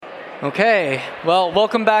Okay, well,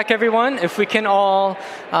 welcome back, everyone. If we can all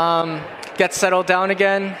get settled down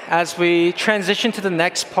again as we transition to the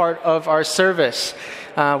next part of our service,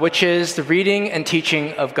 which is the reading and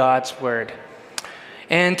teaching of God's Word.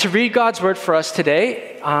 And to read God's Word for us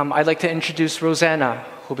today, I'd like to introduce Rosanna,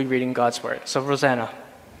 who'll be reading God's Word. So, Rosanna.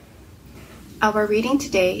 Our reading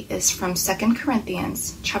today is from 2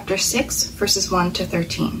 Corinthians chapter 6, verses 1 to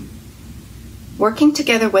 13. Working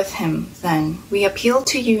together with him, then, we appeal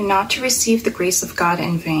to you not to receive the grace of God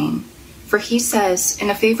in vain. For he says, "In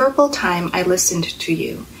a favorable time I listened to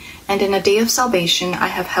you, and in a day of salvation I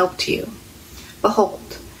have helped you."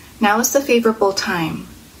 Behold, now is the favorable time.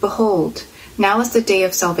 Behold, now is the day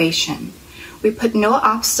of salvation. We put no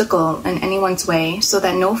obstacle in anyone's way, so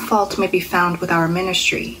that no fault may be found with our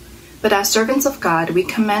ministry. But as servants of God, we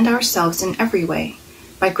commend ourselves in every way,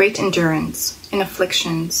 by great endurance, in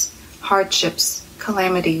afflictions, hardships,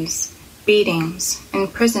 calamities, beatings,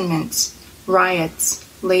 imprisonments, riots,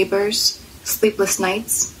 labors, sleepless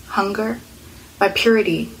nights, hunger, by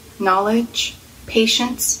purity, knowledge,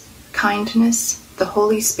 patience, kindness, the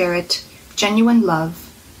Holy Spirit, genuine love,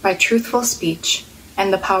 by truthful speech,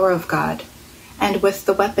 and the power of God, and with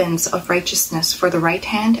the weapons of righteousness for the right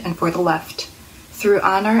hand and for the left, through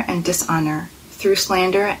honor and dishonor, through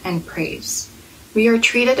slander and praise. We are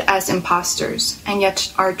treated as impostors, and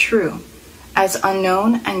yet are true, as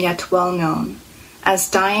unknown and yet well known, as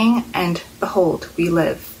dying and behold, we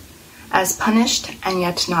live, as punished and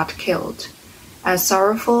yet not killed, as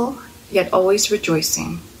sorrowful yet always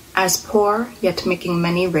rejoicing, as poor yet making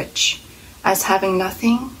many rich, as having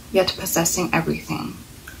nothing yet possessing everything.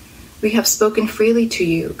 We have spoken freely to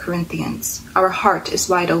you, Corinthians. Our heart is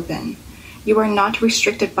wide open. You are not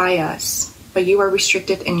restricted by us, but you are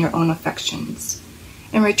restricted in your own affections.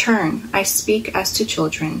 In return, I speak as to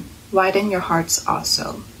children. Widen your hearts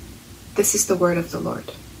also. This is the word of the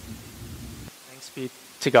Lord. Thanks be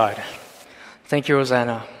to God. Thank you,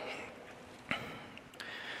 Rosanna.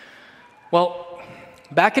 Well,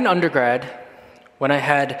 back in undergrad, when I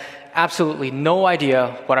had absolutely no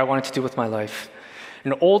idea what I wanted to do with my life,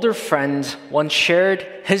 an older friend once shared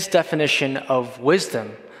his definition of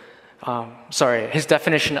wisdom, his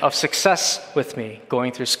definition of success with me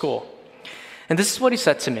going through school. And this is what he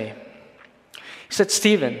said to me. He said,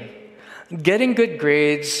 "Stephen, getting good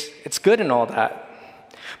grades, it's good and all that.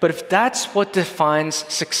 But if that's what defines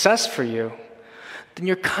success for you, then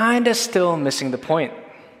you're kind of still missing the point.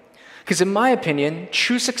 Because in my opinion,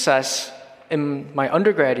 true success in my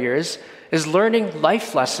undergrad years is learning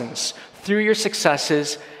life lessons through your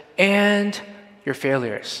successes and your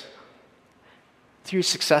failures. Through your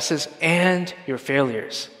successes and your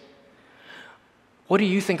failures." What do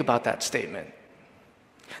you think about that statement?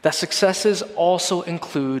 That successes also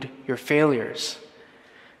include your failures.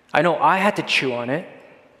 I know I had to chew on it.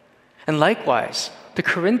 And likewise, the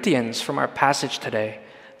Corinthians from our passage today,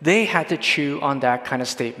 they had to chew on that kind of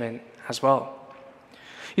statement as well.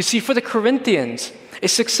 You see, for the Corinthians, a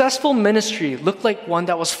successful ministry looked like one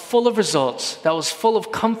that was full of results, that was full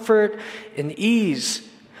of comfort and ease.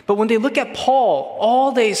 But when they look at Paul,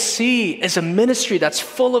 all they see is a ministry that's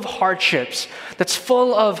full of hardships, that's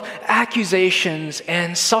full of accusations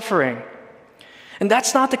and suffering. And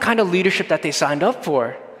that's not the kind of leadership that they signed up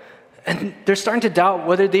for. And they're starting to doubt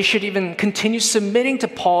whether they should even continue submitting to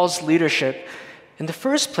Paul's leadership in the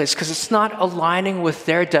first place, because it's not aligning with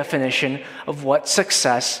their definition of what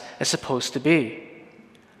success is supposed to be.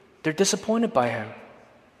 They're disappointed by him.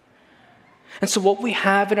 And so what we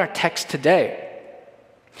have in our text today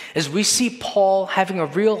is we see Paul having a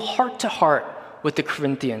real heart-to-heart with the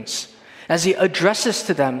Corinthians as he addresses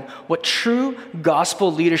to them what true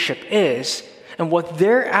gospel leadership is and what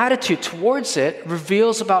their attitude towards it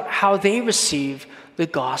reveals about how they receive the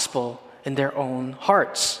gospel in their own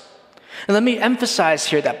hearts. And let me emphasize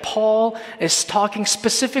here that Paul is talking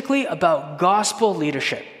specifically about gospel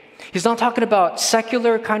leadership. He's not talking about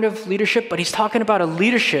secular kind of leadership, but he's talking about a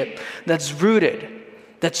leadership that's rooted,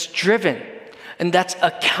 that's driven, and that's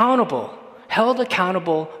accountable, held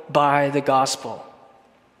accountable by the gospel.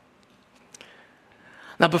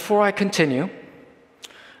 Now, before I continue,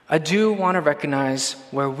 I do want to recognize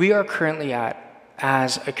where we are currently at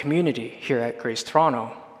as a community here at Grace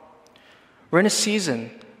Toronto. We're in a season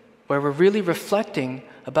where we're really reflecting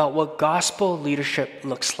about what gospel leadership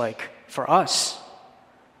looks like for us.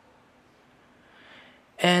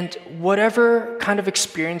 And whatever kind of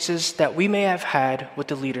experiences that we may have had with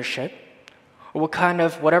the leadership, or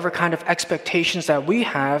whatever kind of expectations that we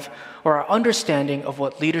have, or our understanding of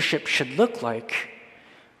what leadership should look like,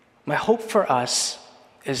 my hope for us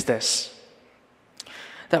is this: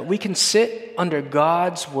 that we can sit under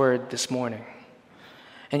God's word this morning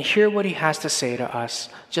and hear what he has to say to us,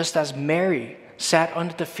 just as Mary sat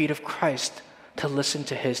under the feet of Christ to listen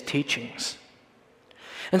to his teachings.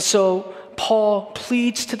 And so Paul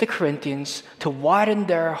pleads to the Corinthians to widen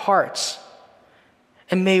their hearts.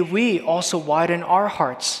 And may we also widen our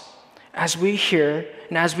hearts as we hear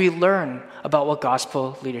and as we learn about what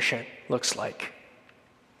gospel leadership looks like.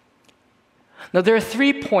 Now, there are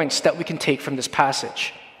 3 points that we can take from this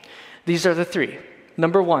passage. These are the 3.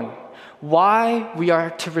 Number 1, why we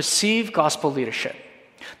are to receive gospel leadership.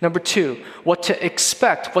 Number 2, what to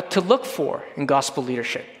expect, what to look for in gospel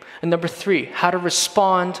leadership. And number 3, how to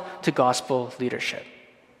respond to gospel leadership.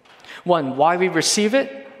 1, why we receive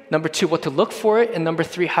it. Number 2, what to look for it. And number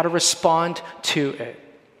 3, how to respond to it.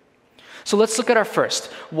 So let's look at our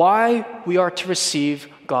first, why we are to receive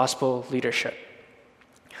gospel leadership.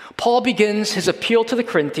 Paul begins his appeal to the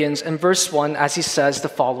Corinthians in verse 1 as he says the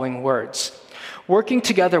following words. Working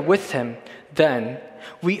together with him, then,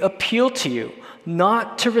 we appeal to you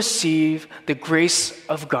not to receive the grace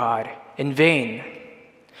of God in vain.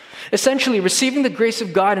 Essentially, receiving the grace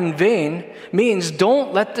of God in vain means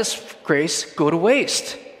don't let this grace go to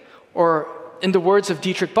waste. Or, in the words of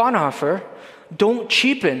Dietrich Bonhoeffer, don't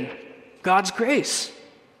cheapen God's grace.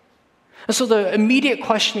 And so the immediate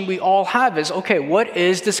question we all have is, okay, what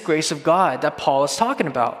is this grace of God that Paul is talking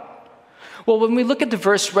about? Well, when we look at the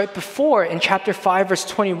verse right before, in chapter 5, verse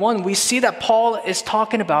 21, we see that Paul is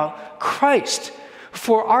talking about Christ, who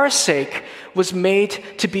for our sake was made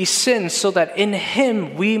to be sin, so that in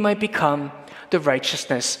him we might become the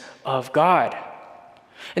righteousness of God.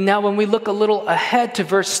 And now when we look a little ahead to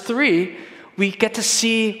verse 3, we get to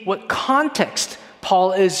see what context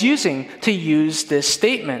Paul is using to use this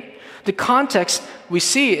statement. The context we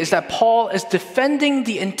see is that Paul is defending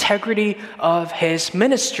the integrity of his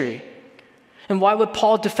ministry. And why would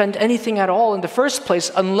Paul defend anything at all in the first place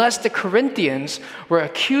unless the Corinthians were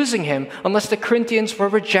accusing him, unless the Corinthians were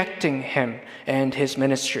rejecting him and his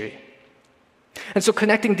ministry? And so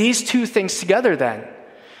connecting these two things together then,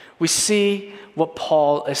 we see what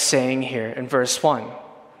Paul is saying here in verse 1.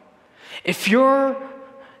 If you're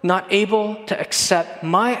not able to accept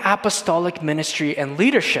my apostolic ministry and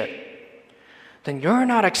leadership, then you're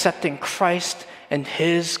not accepting Christ and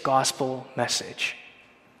his gospel message.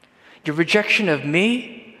 Your rejection of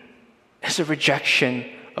me is a rejection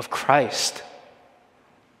of Christ.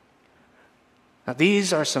 Now,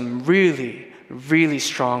 these are some really, really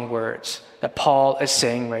strong words that Paul is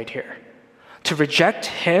saying right here. To reject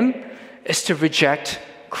him is to reject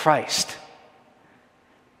Christ.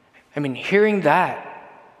 I mean, hearing that,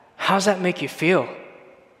 how does that make you feel?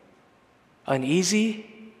 Uneasy?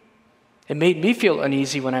 It made me feel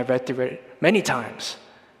uneasy when I read through it many times.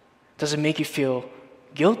 Does it make you feel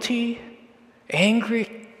guilty,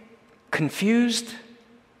 angry, confused?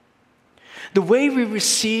 The way we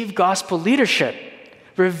receive gospel leadership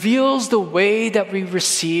reveals the way that we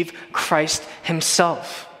receive Christ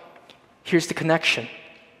himself. Here's the connection.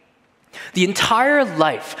 The entire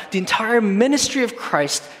life, the entire ministry of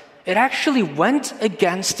Christ, it actually went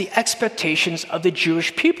against the expectations of the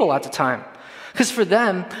Jewish people at the time. Because for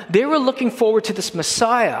them, they were looking forward to this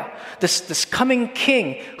Messiah, this coming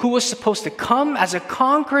king who was supposed to come as a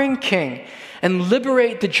conquering king and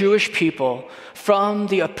liberate the Jewish people from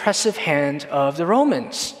the oppressive hand of the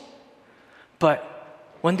Romans. But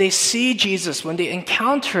when they see Jesus, when they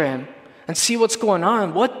encounter him and see what's going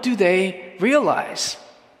on, what do they realize?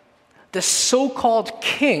 This so-called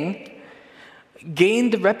king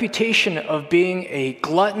gained the reputation of being a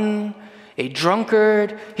glutton, a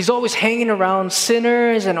drunkard. He's always hanging around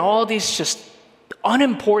sinners and all these just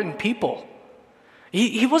unimportant people.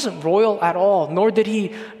 He wasn't royal at all, nor did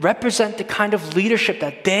he represent the kind of leadership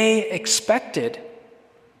that they expected.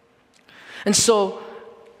 And so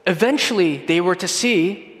eventually they were to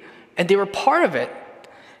see, and they were part of it,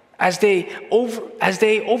 as they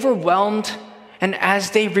overwhelmed and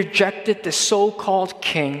as they rejected the so-called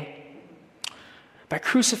king by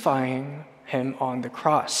crucifying him on the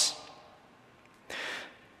cross.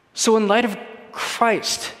 So in light of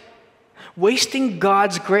Christ, wasting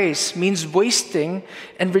God's grace means wasting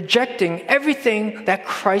and rejecting everything that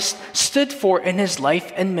Christ stood for in his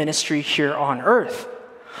life and ministry here on earth.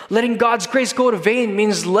 Letting God's grace go to vain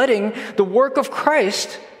means letting the work of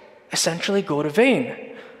Christ essentially go to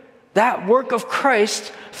vain. That work of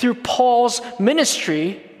Christ through Paul's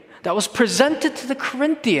ministry that was presented to the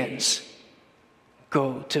Corinthians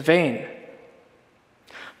go to vain.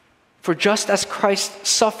 For just as Christ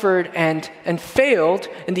suffered and failed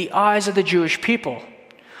in the eyes of the Jewish people,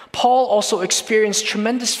 Paul also experienced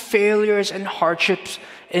tremendous failures and hardships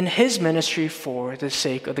in his ministry for the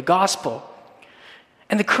sake of the gospel.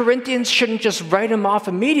 And the Corinthians shouldn't just write him off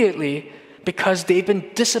immediately because they've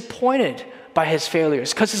been disappointed by his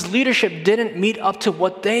failures, because his leadership didn't meet up to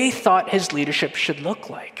what they thought his leadership should look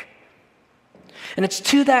like. And it's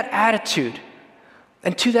to that attitude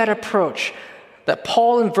and to that approach that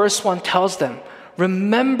Paul in verse 1 tells them,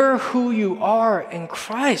 remember who you are in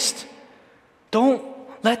Christ. Don't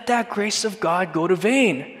let that grace of God go to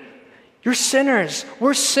vain. You're sinners.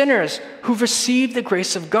 We're sinners who've received the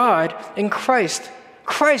grace of God in Christ.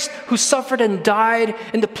 Christ who suffered and died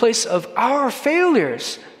in the place of our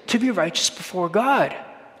failures to be righteous before God.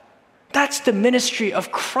 That's the ministry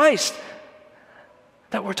of Christ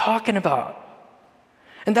that we're talking about.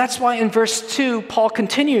 And that's why in verse 2, Paul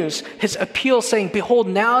continues his appeal saying, behold,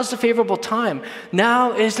 now is the favorable time.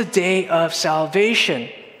 Now is the day of salvation.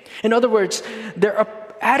 In other words, their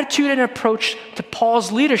attitude and approach to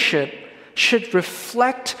Paul's leadership should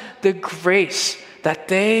reflect the grace that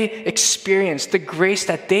they experienced, the grace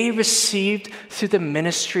that they received through the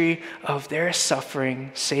ministry of their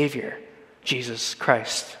suffering Savior, Jesus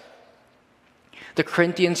Christ. The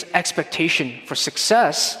Corinthians' expectation for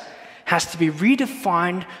success has to be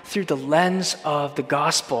redefined through the lens of the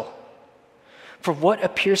gospel. For what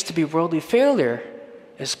appears to be worldly failure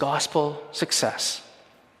is gospel success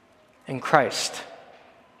in Christ.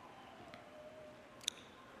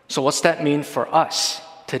 So what's that mean for us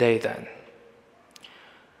today then?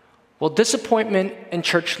 Well, disappointment in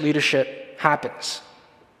church leadership happens.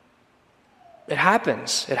 It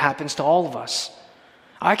happens. It happens to all of us.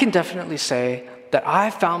 I can definitely say that I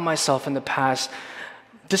found myself in the past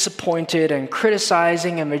disappointed and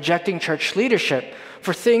criticizing and rejecting church leadership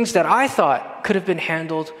for things that I thought could have been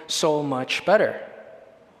handled so much better.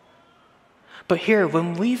 But here,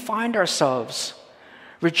 when we find ourselves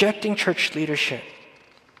rejecting church leadership,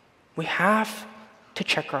 we have to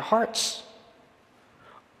check our hearts.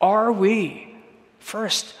 Are we,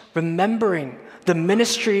 first, remembering the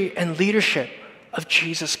ministry and leadership of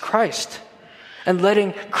Jesus Christ and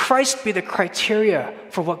letting Christ be the criteria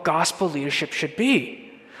for what gospel leadership should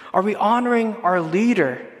be? Are we honoring our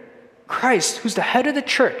leader, Christ, who's the head of the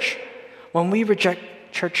church, when we reject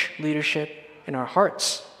church leadership in our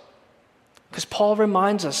hearts? Because Paul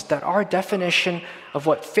reminds us that our definition of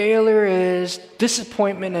what failure is,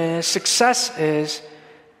 disappointment is, success is,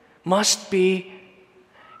 must be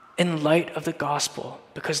in light of the gospel,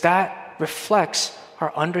 because that reflects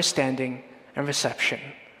our understanding and reception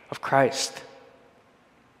of Christ.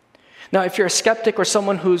 Now, if you're a skeptic or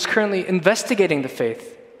someone who's currently investigating the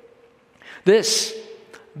faith, this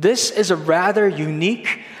is a rather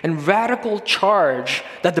unique and radical charge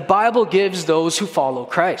that the Bible gives those who follow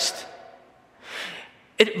Christ.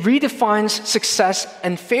 It redefines success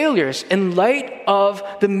and failures in light of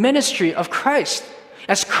the ministry of Christ.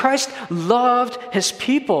 As Christ loved his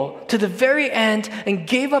people to the very end and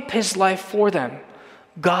gave up his life for them,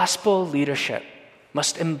 gospel leadership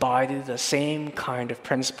must embody the same kind of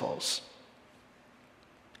principles.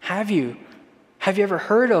 Have you ever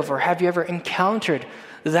heard of or have you ever encountered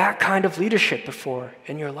that kind of leadership before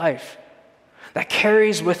in your life? That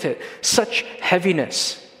carries with it such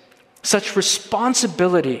heaviness, such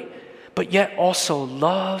responsibility, but yet also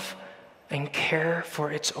love and care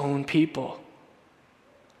for its own people.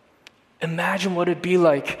 Imagine what it'd be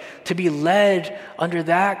like to be led under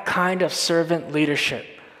that kind of servant leadership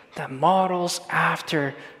that models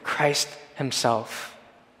after Christ himself.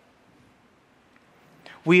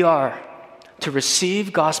 We are to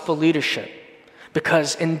receive gospel leadership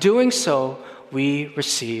because in doing so, we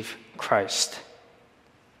receive Christ.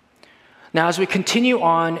 Now, as we continue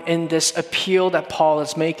on in this appeal that Paul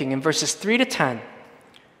is making in verses 3 to 10,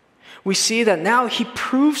 we see that now he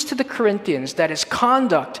proves to the Corinthians that his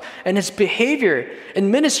conduct and his behavior in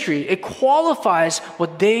ministry, it qualifies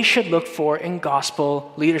what they should look for in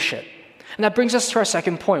gospel leadership. And that brings us to our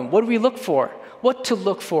second point. What do we look for? What to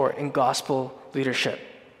look for in gospel leadership?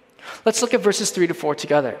 Let's look at verses 3 to 4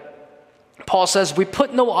 together. Paul says, we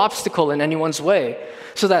put no obstacle in anyone's way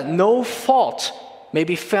so that no fault may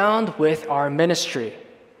be found with our ministry.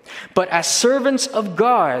 But as servants of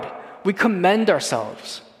God, we commend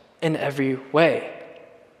ourselves in every way.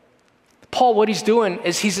 Paul, what he's doing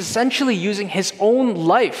is he's essentially using his own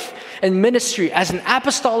life and ministry as an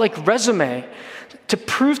apostolic resume to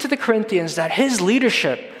prove to the Corinthians that his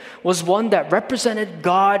leadership was one that represented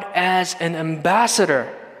God as an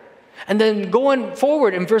ambassador. And then going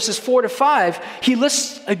forward in verses 4 to 5, he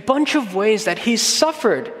lists a bunch of ways that he's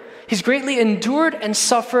suffered. He's greatly endured and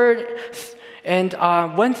suffered and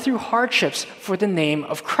went through hardships for the name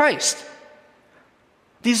of Christ.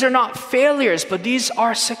 These are not failures, but these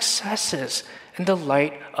are successes in the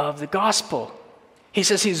light of the gospel. He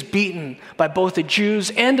says he was beaten by both the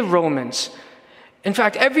Jews and the Romans. In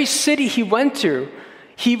fact, every city he went to,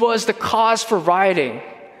 he was the cause for rioting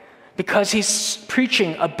because he's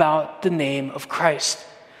preaching about the name of Christ.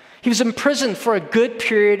 He was imprisoned for a good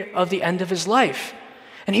period of the end of his life.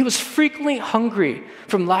 And he was frequently hungry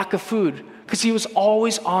from lack of food because he was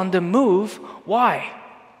always on the move. Why?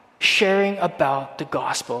 Sharing about the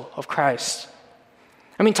gospel of Christ.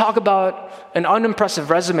 I mean, talk about an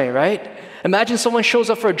unimpressive resume, right? Imagine someone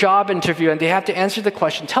shows up for a job interview and they have to answer the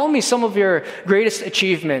question, tell me some of your greatest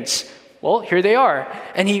achievements. Well, here they are.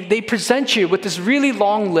 And they present you with this really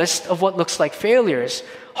long list of what looks like failures,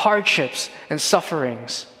 hardships, and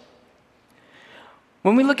sufferings.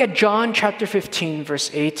 When we look at John chapter 15,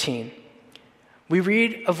 verse 18, we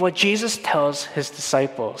read of what Jesus tells his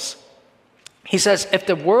disciples. He says, if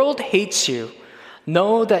the world hates you,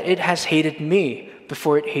 know that it has hated me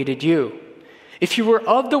before it hated you. If you were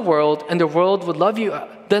of the world and the world would love you,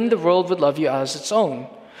 then the world would love you as its own.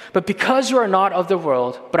 But because you are not of the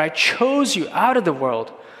world, but I chose you out of the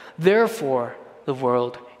world, therefore the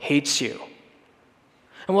world hates you.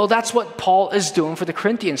 And well, that's what Paul is doing for the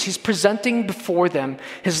Corinthians. He's presenting before them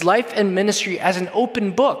his life and ministry as an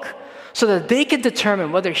open book so that they can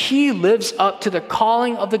determine whether he lives up to the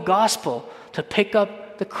calling of the gospel to pick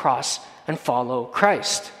up the cross and follow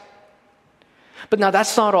Christ. But now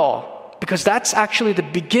that's not all, because that's actually the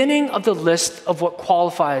beginning of the list of what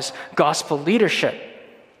qualifies gospel leadership.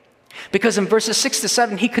 Because in verses 6 to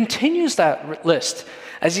 7, he continues that list.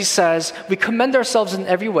 As he says, we commend ourselves in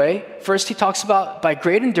every way. First, he talks about by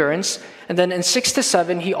great endurance. And then in 6 to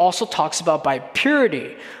 7, he also talks about by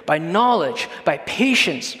purity, by knowledge, by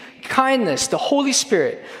patience, kindness, the Holy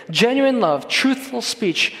Spirit, genuine love, truthful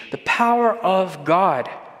speech, the power of God.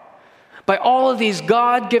 By all of these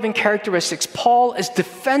God-given characteristics, Paul is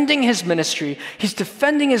defending his ministry. He's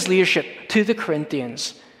defending his leadership to the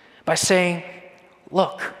Corinthians by saying,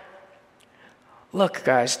 look,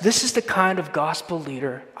 guys, this is the kind of gospel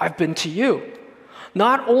leader I've been to you.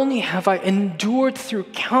 Not only have I endured through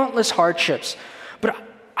countless hardships, but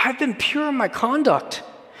I've been pure in my conduct.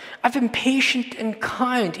 I've been patient and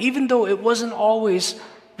kind, even though it wasn't always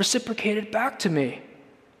reciprocated back to me.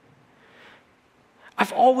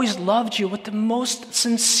 I've always loved you with the most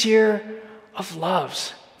sincere of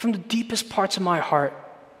loves, from the deepest parts of my heart.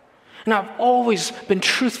 And I've always been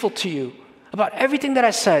truthful to you about everything that I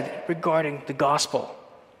said regarding the gospel.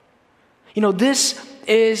 You know, this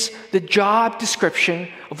is the job description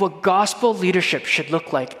of what gospel leadership should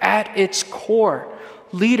look like at its core.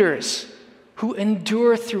 Leaders who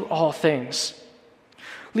endure through all things.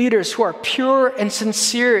 Leaders who are pure and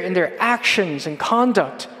sincere in their actions and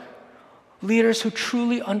conduct. Leaders who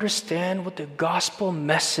truly understand what the gospel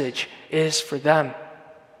message is for them.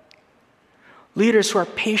 Leaders who are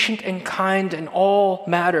patient and kind in all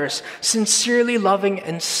matters, sincerely loving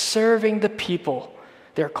and serving the people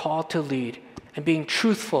they're called to lead, and being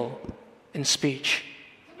truthful in speech.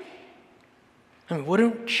 I mean,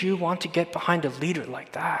 wouldn't you want to get behind a leader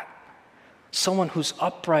like that? Someone who's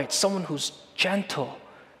upright, someone who's gentle,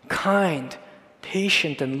 kind,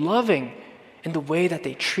 patient, and loving in the way that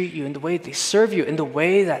they treat you, in the way they serve you, in the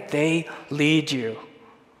way that they lead you.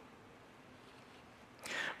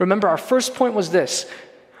 Remember, our first point was this.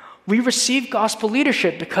 We receive gospel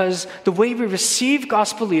leadership because the way we receive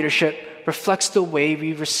gospel leadership reflects the way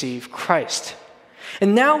we receive Christ.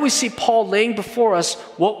 And now we see Paul laying before us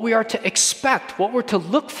what we are to expect, what we're to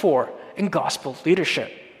look for in gospel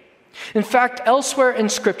leadership. In fact, elsewhere in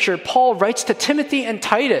Scripture, Paul writes to Timothy and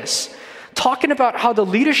Titus, talking about how the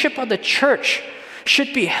leadership of the church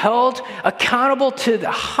should be held accountable to the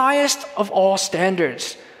highest of all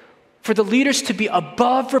standards, for the leaders to be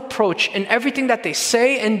above reproach in everything that they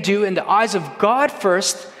say and do in the eyes of God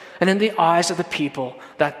first and in the eyes of the people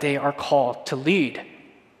that they are called to lead.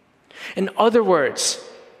 In other words,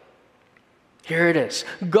 here it is,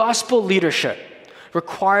 gospel leadership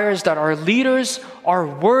requires that our leaders are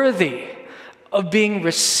worthy of being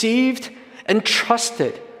received and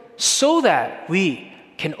trusted so that we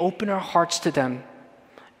can open our hearts to them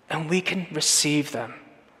and we can receive them.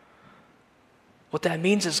 What that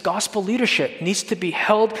means is gospel leadership needs to be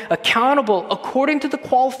held accountable according to the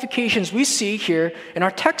qualifications we see here in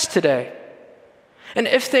our text today. And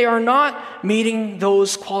if they are not meeting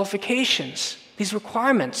those qualifications, these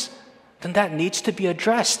requirements, then that needs to be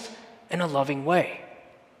addressed in a loving way.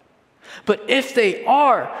 But if they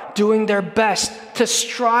are doing their best to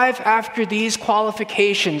strive after these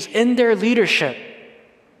qualifications in their leadership,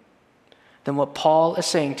 then what Paul is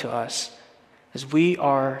saying to us is we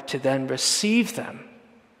are to then receive them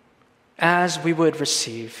as we would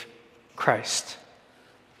receive Christ.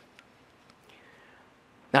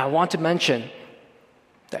 Now, I want to mention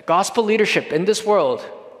that gospel leadership in this world,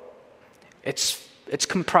 it's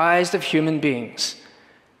comprised of human beings.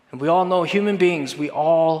 And we all know human beings, we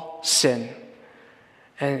all sin.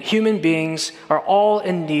 And human beings are all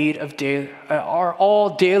daily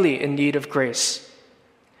in need of grace.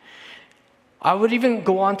 I would even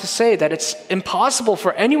go on to say that it's impossible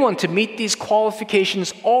for anyone to meet these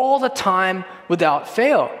qualifications all the time without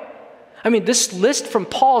fail. I mean, this list from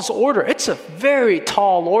Paul's order, it's a very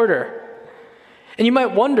tall order. And you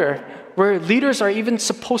might wonder where leaders are even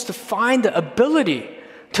supposed to find the ability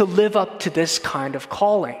to live up to this kind of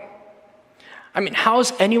calling. I mean, how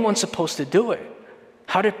is anyone supposed to do it?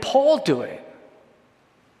 How did Paul do it?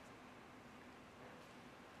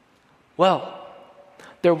 Well,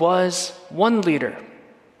 there was one leader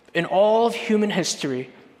in all of human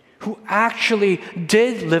history who actually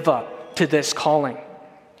did live up to this calling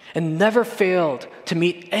and never failed to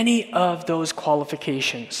meet any of those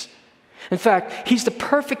qualifications. In fact, he's the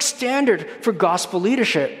perfect standard for gospel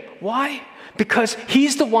leadership. Why? Because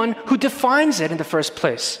he's the one who defines it in the first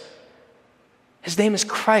place. His name is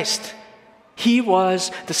Christ. He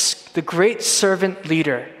was the great servant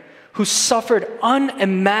leader who suffered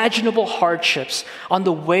unimaginable hardships on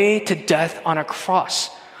the way to death on a cross,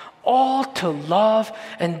 all to love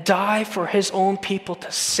and die for his own people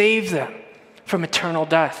to save them from eternal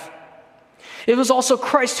death. It was also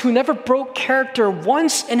Christ who never broke character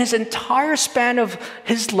once in his entire span of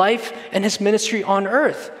his life and his ministry on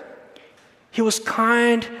earth. He was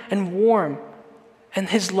kind and warm, and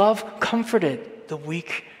his love comforted the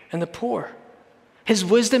weak and the poor. His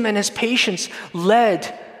wisdom and his patience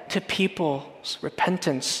led to people's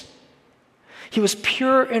repentance. He was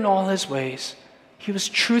pure in all his ways. He was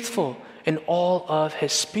truthful in all of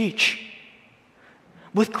his speech.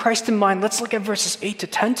 With Christ in mind, let's look at verses 8 to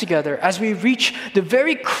 10 together as we reach the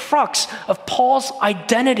very crux of Paul's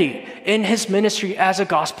identity in his ministry as a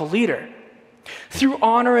gospel leader. Through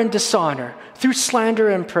honor and dishonor, through slander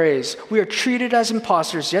and praise, we are treated as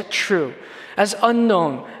impostors yet true, as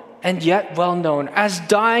unknown and yet well known, as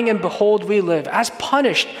dying and behold we live, as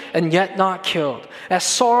punished and yet not killed, as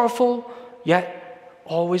sorrowful yet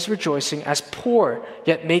always rejoicing, as poor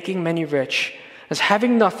yet making many rich, as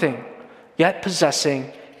having nothing yet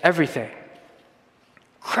possessing everything.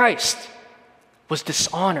 Christ was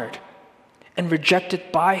dishonored and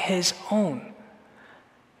rejected by his own,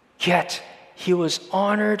 yet he was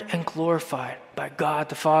honored and glorified by God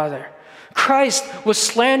the Father. Christ was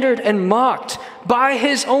slandered and mocked by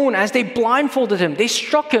his own as they blindfolded him. They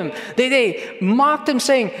struck him. They mocked him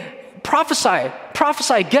saying,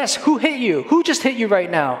 prophesy, guess who hit you? Who just hit you right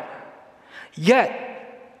now?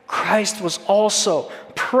 Yet Christ was also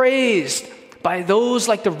praised by those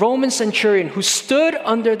like the Roman centurion who stood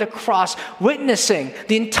under the cross witnessing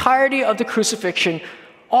the entirety of the crucifixion,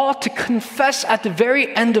 all to confess at the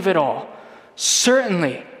very end of it all,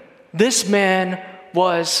 certainly this man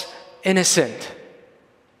was innocent.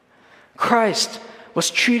 Christ was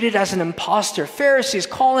treated as an impostor. Pharisees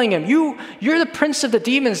calling him, you're the prince of the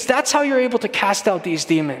demons. That's how you're able to cast out these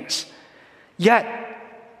demons. Yet,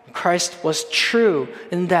 Christ was true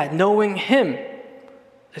in that knowing him,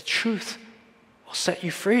 the truth will set you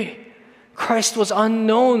free. Christ was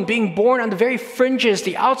unknown, being born on the very fringes,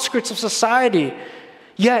 the outskirts of society.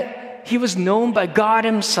 Yet, he was known by God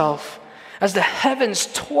himself as the heavens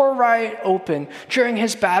tore right open during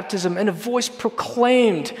his baptism and a voice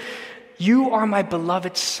proclaimed, "You are my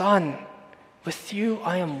beloved Son. With you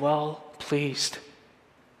I am well pleased."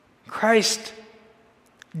 Christ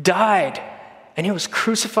died and he was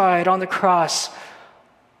crucified on the cross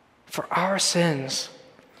for our sins.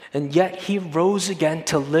 And yet he rose again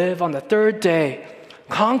to live on the third day,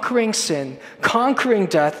 conquering sin, conquering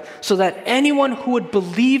death, so that anyone who would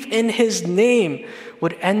believe in his name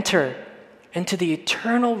would enter into the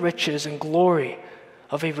eternal riches and glory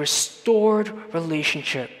of a restored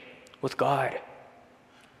relationship with God.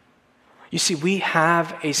 You see, we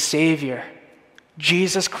have a Savior,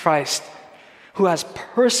 Jesus Christ, who has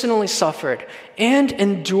personally suffered and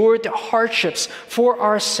endured the hardships for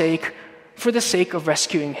our sake, for the sake of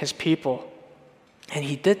rescuing his people. And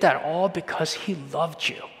he did that all because he loved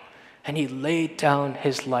you and he laid down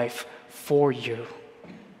his life for you.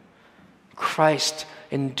 Christ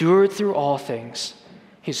endured through all things.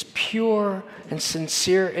 He's pure and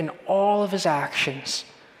sincere in all of his actions.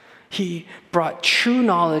 He brought true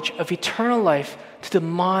knowledge of eternal life to the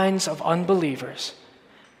minds of unbelievers.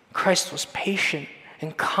 Christ was patient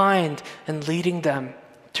and kind in leading them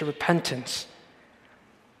to repentance.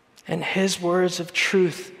 And his words of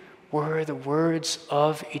truth were the words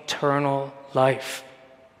of eternal life.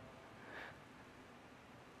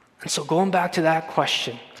 And so going back to that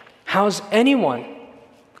question, how's anyone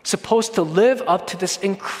supposed to live up to this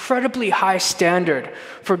incredibly high standard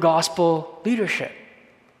for gospel leadership?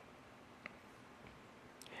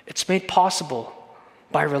 It's made possible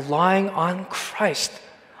by relying on Christ,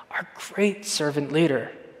 our great servant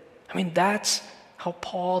leader. I mean, that's how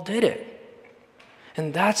Paul did it.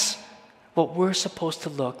 And that's what we're supposed to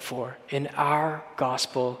look for in our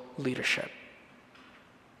gospel leadership.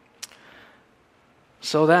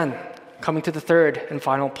 So then, coming to the third and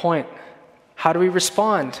final point, how do we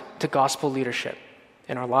respond to gospel leadership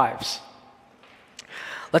in our lives?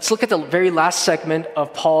 Let's look at the very last segment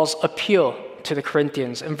of Paul's appeal to the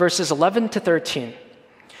Corinthians in verses 11 to 13.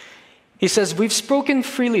 He says, "We've spoken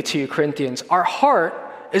freely to you, Corinthians. Our heart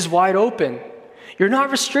is wide open. You're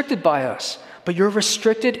not restricted by us, but you're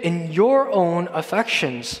restricted in your own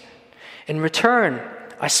affections. In return,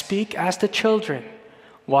 I speak as to children.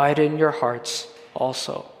 Widen your hearts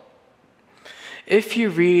also." If you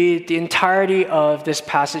read the entirety of this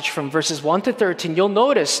passage from verses 1 to 13, you'll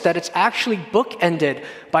notice that it's actually bookended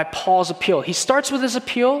by Paul's appeal. He starts with his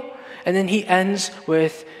appeal, and then he ends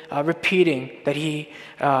with repeating that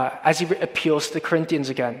as he appeals to the Corinthians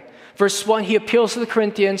again. Verse 1, he appeals to the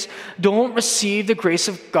Corinthians, don't receive the grace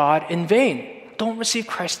of God in vain. Don't receive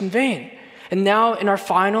Christ in vain. And now in our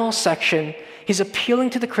final section, he's appealing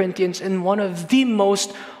to the Corinthians in one of the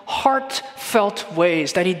most heartfelt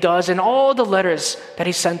ways that he does in all the letters that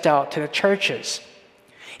he sent out to the churches.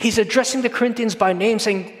 He's addressing the Corinthians by name,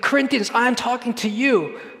 saying, "Corinthians, I'm talking to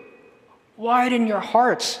you. Widen your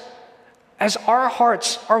hearts, as our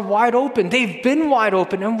hearts are wide open. They've been wide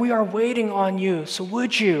open, and we are waiting on you. So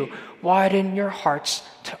would you widen your hearts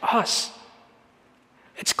to us?"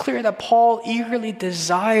 It's clear that Paul eagerly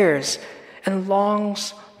desires and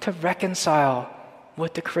longs to reconcile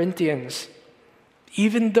with the Corinthians.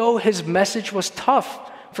 Even though his message was tough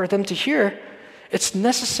for them to hear, it's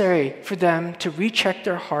necessary for them to recheck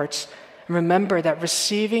their hearts and remember that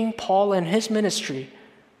receiving Paul and his ministry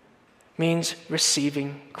means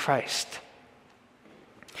receiving Christ.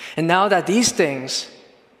 And now that these things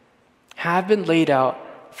have been laid out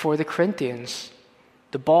for the Corinthians,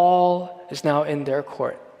 the ball is now in their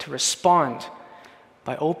court to respond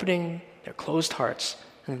by opening their closed hearts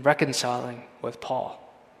and reconciling with Paul.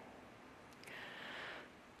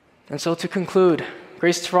 And so to conclude,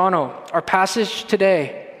 Grace Toronto, our passage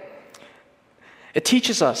today, it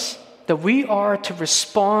teaches us that we are to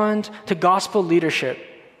respond to gospel leadership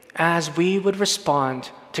as we would respond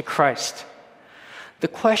to Christ. The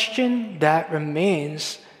question that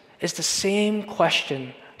remains is the same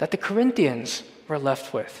question that the Corinthians were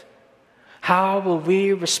left with. How will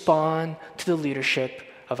we respond to the leadership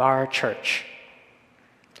of our church?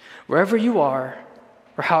 Wherever you are,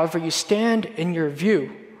 or however you stand in your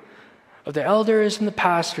view of the elders and the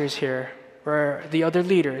pastors here, or the other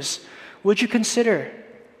leaders, would you consider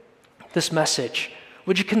this message?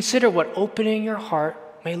 Would you consider what opening your heart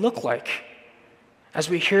may look like as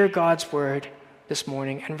we hear God's word this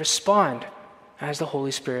morning and respond as the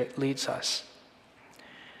Holy Spirit leads us?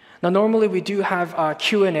 Now, normally we do have a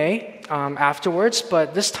Q&A afterwards,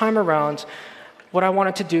 but this time around, what I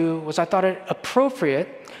wanted to do was I thought it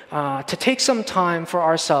appropriate to take some time for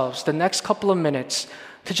ourselves, the next couple of minutes,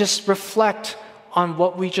 to just reflect on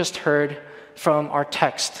what we just heard from our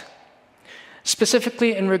text,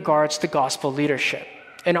 specifically in regards to gospel leadership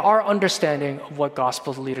and our understanding of what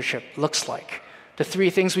gospel leadership looks like. The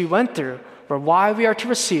three things we went through were why we are to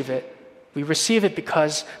receive it. We receive it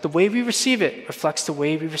because the way we receive it reflects the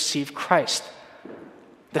way we receive Christ.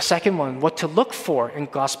 The second one, what to look for in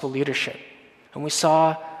gospel leadership. And we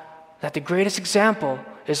saw that the greatest example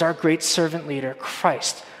is our great servant leader,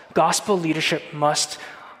 Christ. Gospel leadership must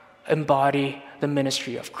embody the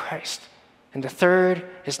ministry of Christ. And the third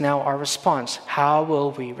is now our response. How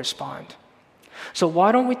will we respond? So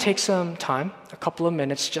why don't we take some time, a couple of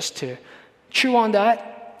minutes, just to chew on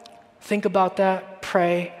that, think about that,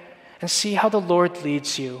 pray, and see how the Lord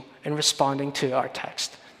leads you in responding to our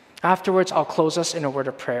text. Afterwards, I'll close us in a word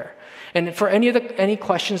of prayer. And for any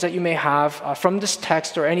questions that you may have from this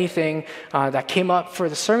text or anything that came up for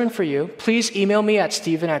the sermon for you, please email me at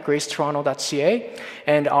stephen@gracetoronto.ca,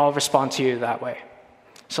 and I'll respond to you that way.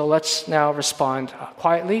 So let's now respond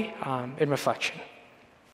quietly in reflection.